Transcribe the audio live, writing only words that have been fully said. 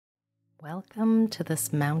Welcome to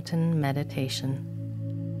this mountain meditation.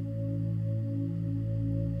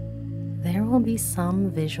 There will be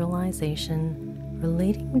some visualization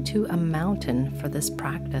relating to a mountain for this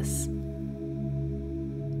practice.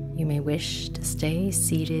 You may wish to stay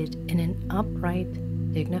seated in an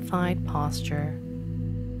upright, dignified posture.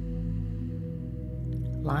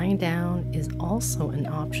 Lying down is also an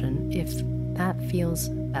option if that feels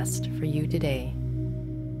best for you today.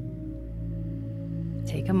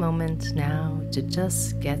 Take a moment now to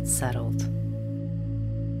just get settled.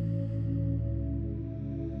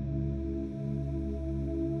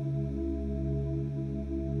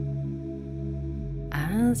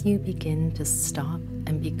 As you begin to stop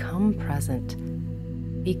and become present,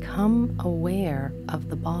 become aware of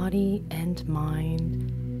the body and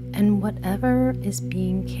mind and whatever is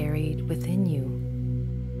being carried within you.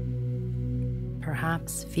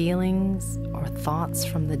 Perhaps feelings or thoughts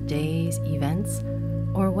from the day's events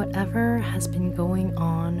or whatever has been going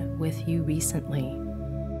on with you recently.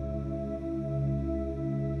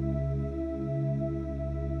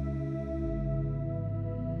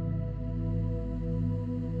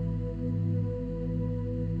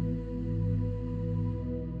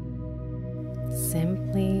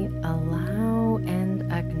 Simply allow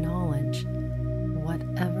and acknowledge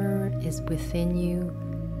whatever is within you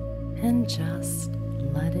and just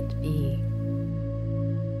let it be.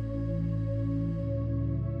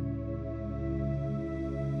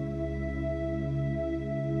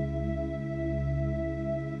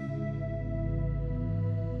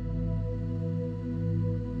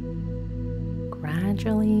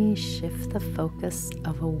 Gradually shift the focus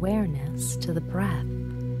of awareness to the breath.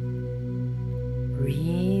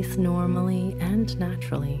 Breathe normally and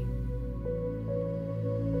naturally.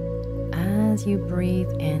 As you breathe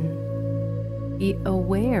in, be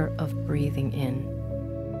aware of breathing in.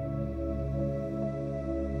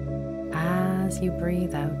 As you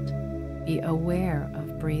breathe out, be aware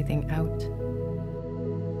of breathing out.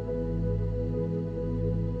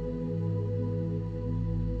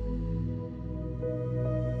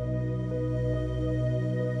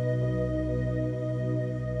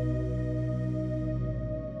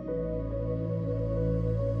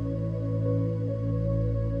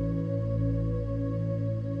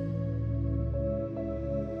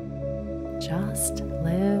 Just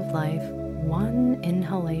live life one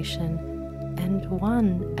inhalation and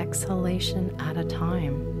one exhalation at a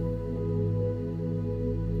time,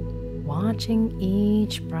 watching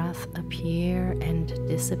each breath appear and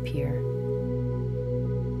disappear.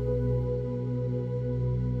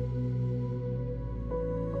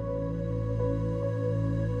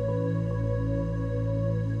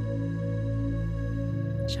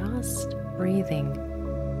 Just breathing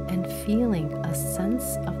and feeling a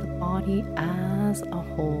sense of the body as a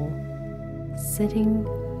whole, sitting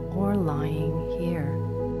or lying here.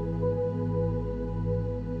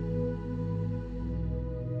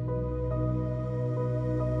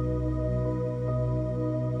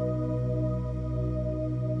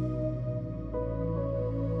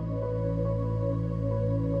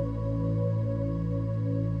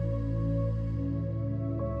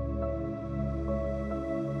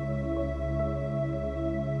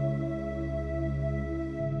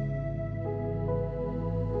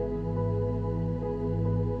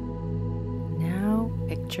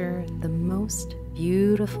 Picture the most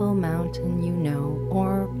beautiful mountain you know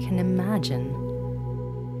or can imagine.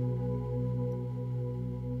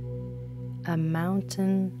 A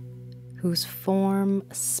mountain whose form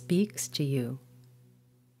speaks to you.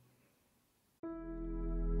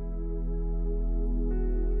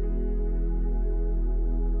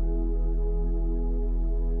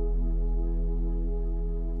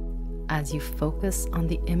 As you focus on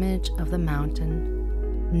the image of the mountain,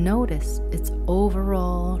 notice its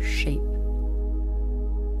overall shape,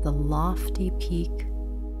 the lofty peak,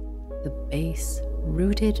 the base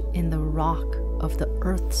rooted in the rock of the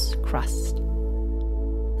Earth's crust,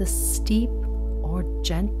 the steep or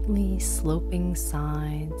gently sloping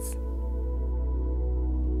sides,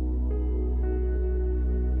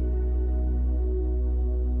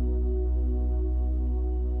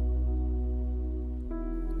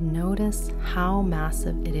 notice how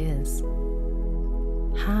massive it is.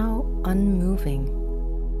 How unmoving,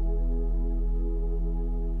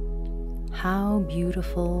 how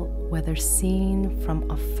beautiful whether seen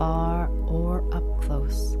from afar or up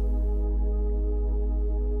close.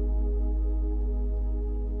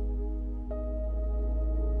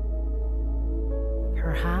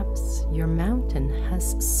 Perhaps your mountain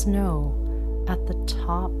has snow at the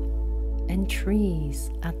top and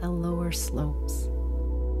trees at the lower slopes.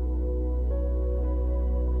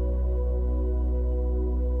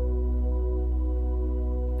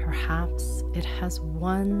 perhaps it has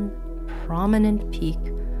one prominent peak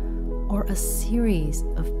or a series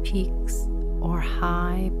of peaks or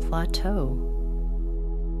high plateau.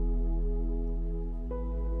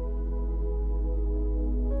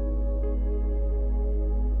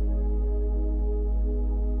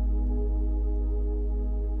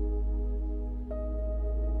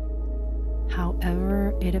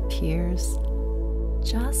 However it appears,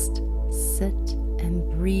 just sit and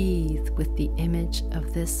breathe with the image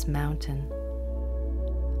of this mountain,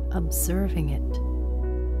 observing it,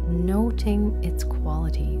 noting its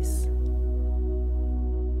qualities.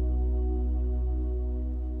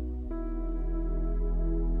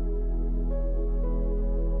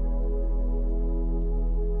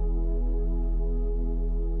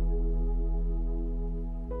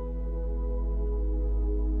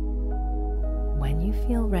 When you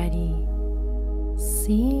feel ready,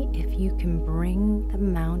 see if you can bring the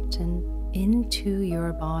mountain into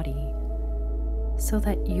your body so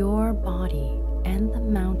that your body and the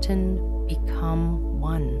mountain become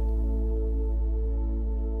one.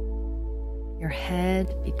 Your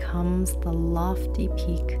head becomes the lofty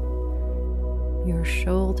peak, your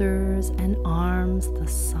shoulders and arms the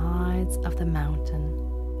sides of the mountain,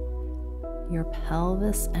 your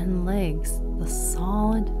pelvis and legs the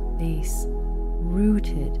solid base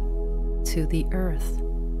rooted to the earth.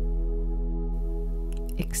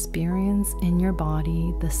 Experience in your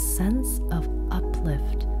body the sense of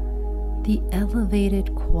uplift, the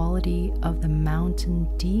elevated quality of the mountain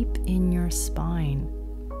deep in your spine.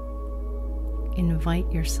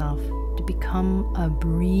 Invite yourself to become a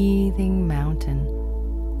breathing mountain,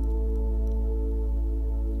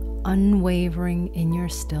 unwavering in your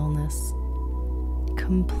stillness,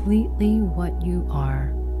 completely what you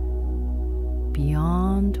are,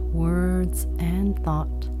 beyond words and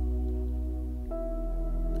thought,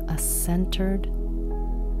 a centered,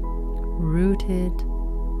 rooted,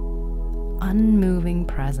 unmoving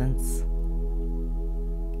presence.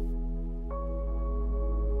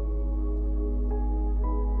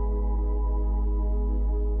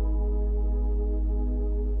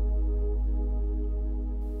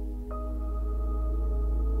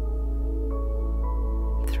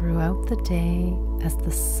 Throughout the day, as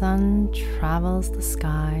the sun travels the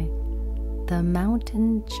sky, the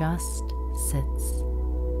mountain just sits.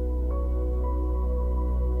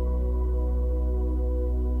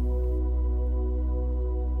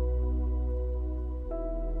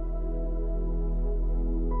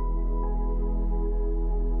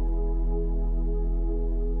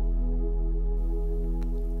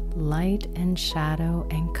 Light and shadow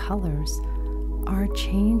and colors are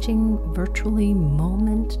changing virtually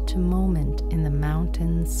moment to moment in the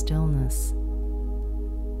mountain stillness.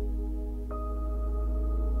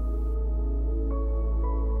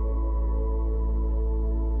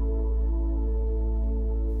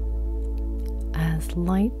 As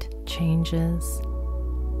light changes,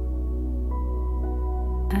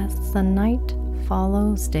 as the night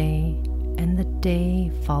follows day and the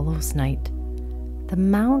day follows night, the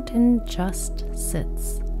mountain just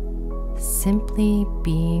sits, simply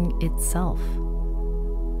being itself.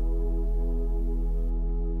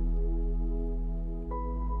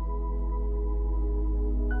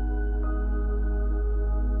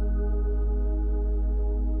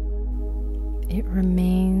 It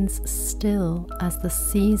remains still as the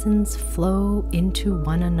seasons flow into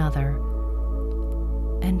one another,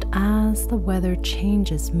 and as the weather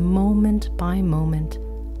changes moment by moment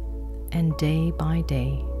and day by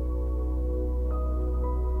day.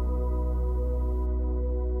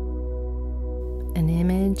 An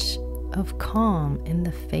image of calm in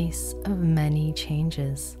the face of many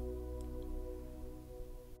changes.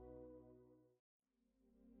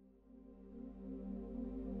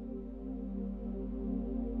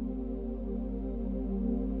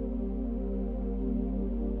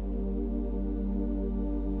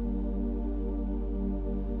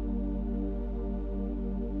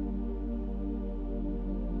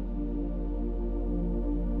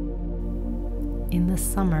 In the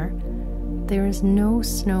summer, there is no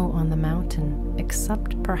snow on the mountain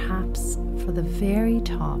except perhaps for the very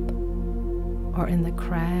top or in the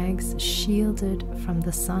crags shielded from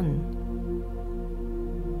the sun.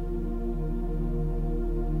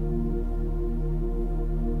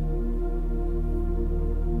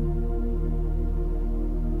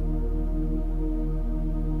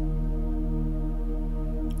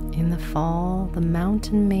 In the fall, the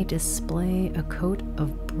mountain may display a coat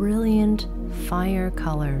of brilliant fire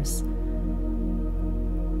colors.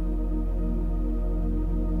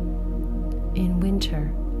 In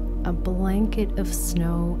winter, a blanket of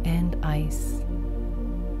snow and ice.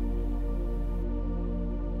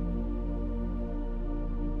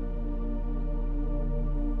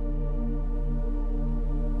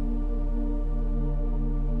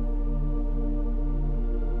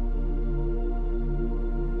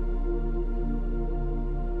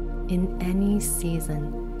 in any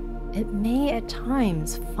season, it may at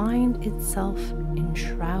times find itself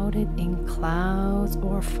enshrouded in clouds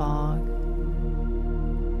or fog,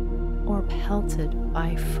 or pelted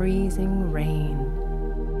by freezing rain.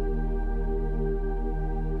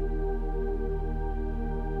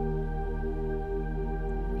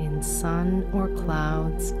 In sun or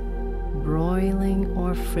clouds, broiling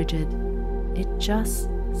or frigid, it just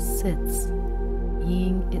sits,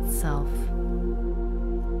 being itself.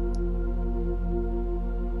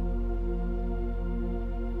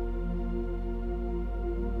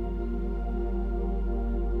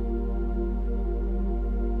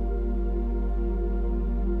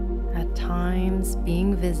 At times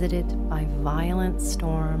being visited by violent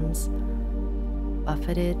storms,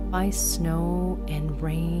 buffeted by snow and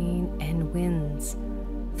rain and winds,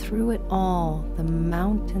 through it all the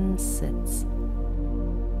mountain sits.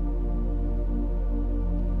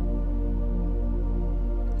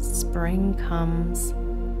 Spring comes,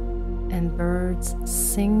 and birds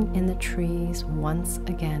sing in the trees once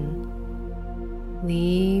again.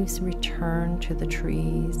 Leaves return to the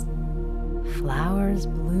trees. Flowers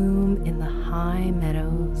bloom in the high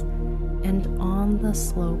meadows, and on the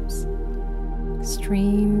slopes,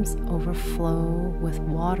 streams overflow with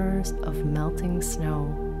waters of melting snow.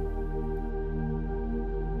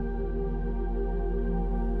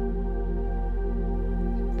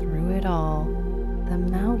 Through it all, the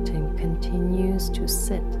mountain continues to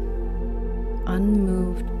sit,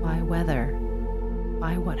 unmoved by weather,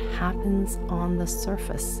 by what happens on the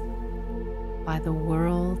surface, by the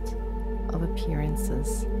world of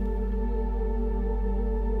appearances.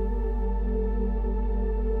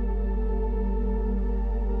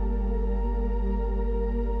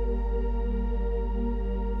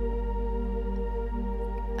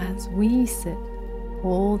 As we sit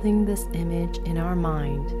holding this image in our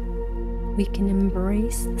mind, we can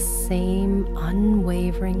embrace the same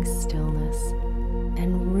unwavering stillness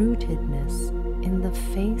and rootedness in the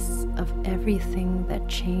face of everything that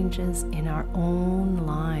changes in our own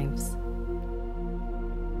lives.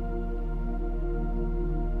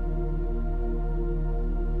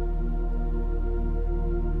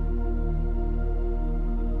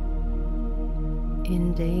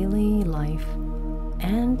 In daily life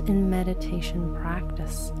and in meditation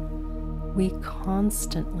practice, we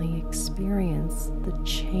constantly experience the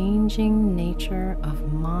changing nature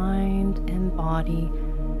of mind and body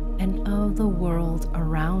and of the world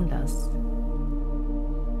around us.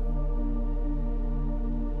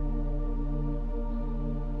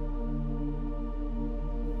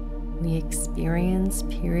 We experience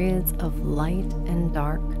periods of light and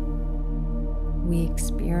dark. We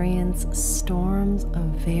experience storms of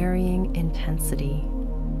varying intensity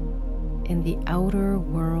in the outer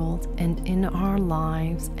world and in our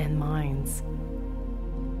lives and minds.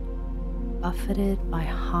 Buffeted by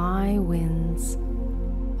high winds,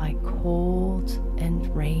 by cold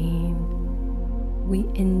and rain, we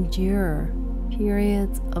endure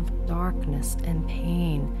periods of darkness and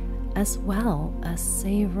pain, as well as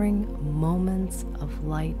savoring moments of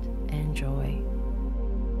light and joy.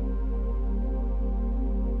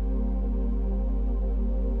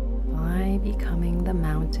 By becoming the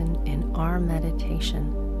mountain in our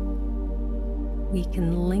meditation, we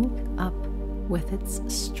can link up with its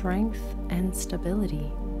strength and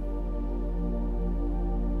stability.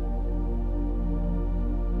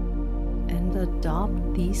 And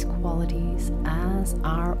adopt these qualities as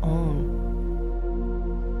our own.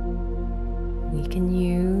 We can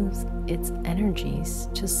use its energies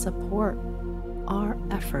to support our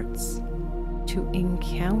efforts to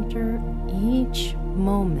encounter each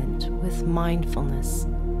moment with mindfulness,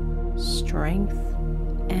 strength,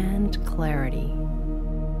 and clarity.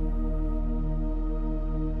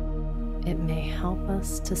 It may help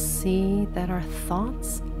us to see that our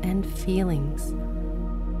thoughts and feelings,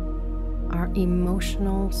 our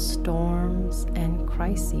emotional storms and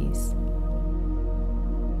crises,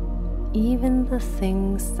 even the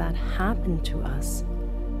things that happen to us,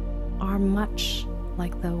 are much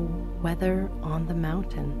like the weather on the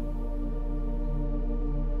mountain.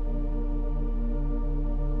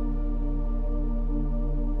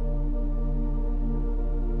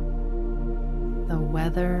 The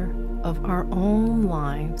weather of our own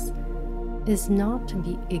lives is not to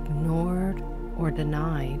be ignored or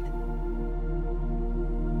denied.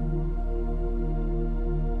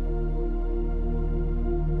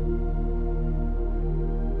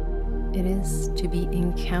 It is to be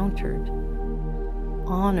encountered,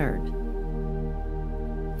 honored,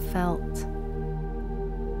 felt,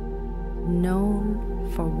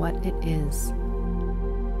 known for what it is,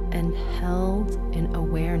 and held in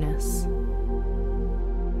awareness.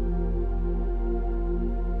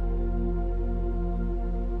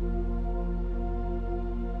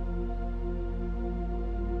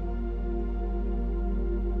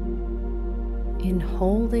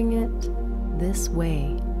 holding it this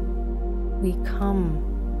way, we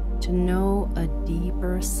come to know a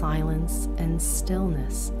deeper silence and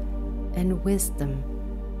stillness and wisdom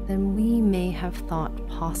than we may have thought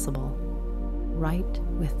possible right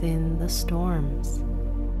within the storms.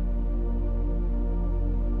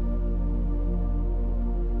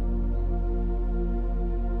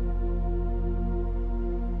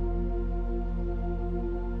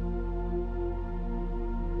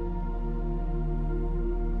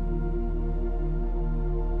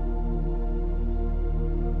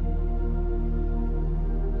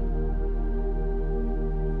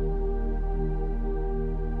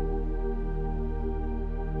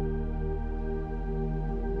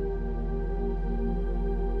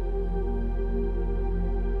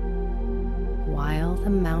 While the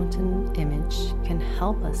mountain image can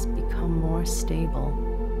help us become more stable,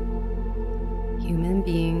 human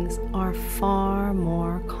beings are far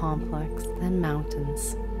more complex than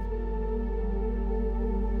mountains.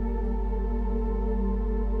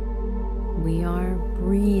 We are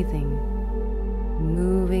breathing,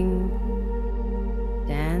 moving,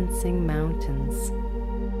 dancing mountains.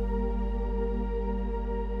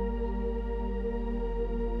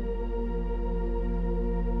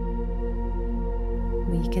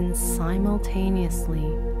 We can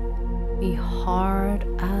simultaneously be hard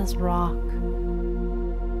as rock,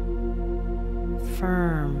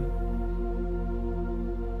 firm,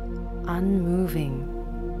 unmoving,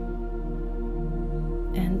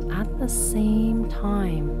 and at the same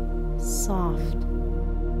time soft,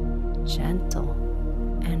 gentle,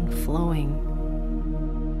 and flowing.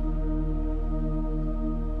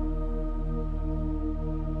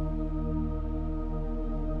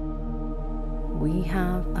 We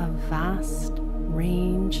have a vast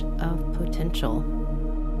range of potential.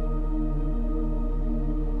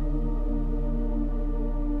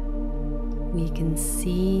 We can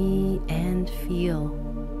see and feel.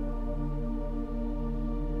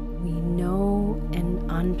 We know and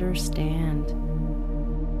understand.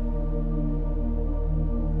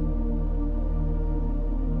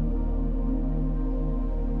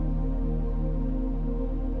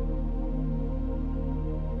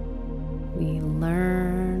 We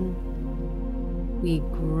learn, we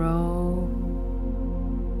grow,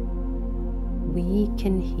 we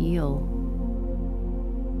can heal,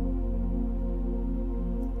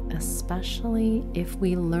 especially if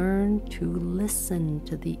we learn to listen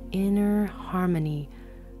to the inner harmony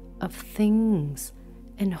of things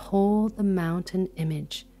and hold the mountain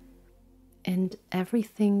image and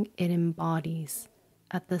everything it embodies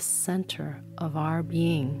at the center of our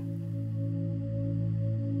being.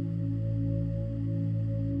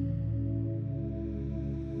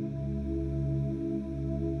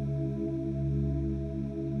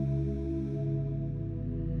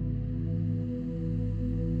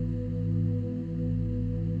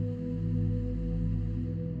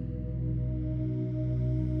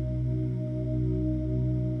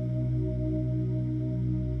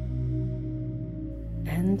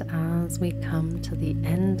 And as we come to the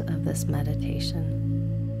end of this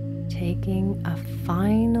meditation, taking a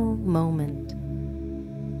final moment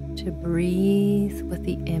to breathe with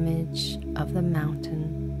the image of the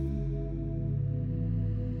mountain,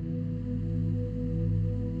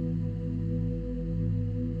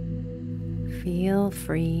 feel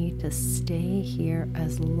free to stay here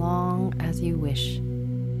as long as you wish.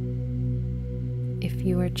 If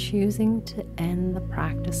you are choosing to end the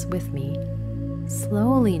practice with me,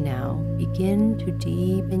 slowly now begin to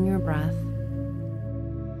deepen your breath.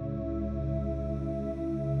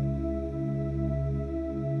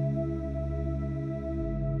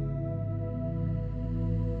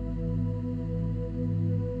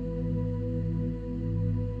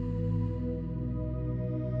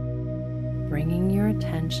 Bringing your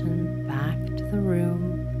attention back to the room.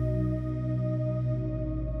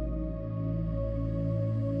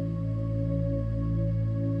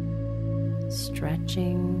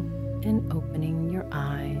 Stretching and opening your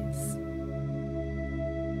eyes.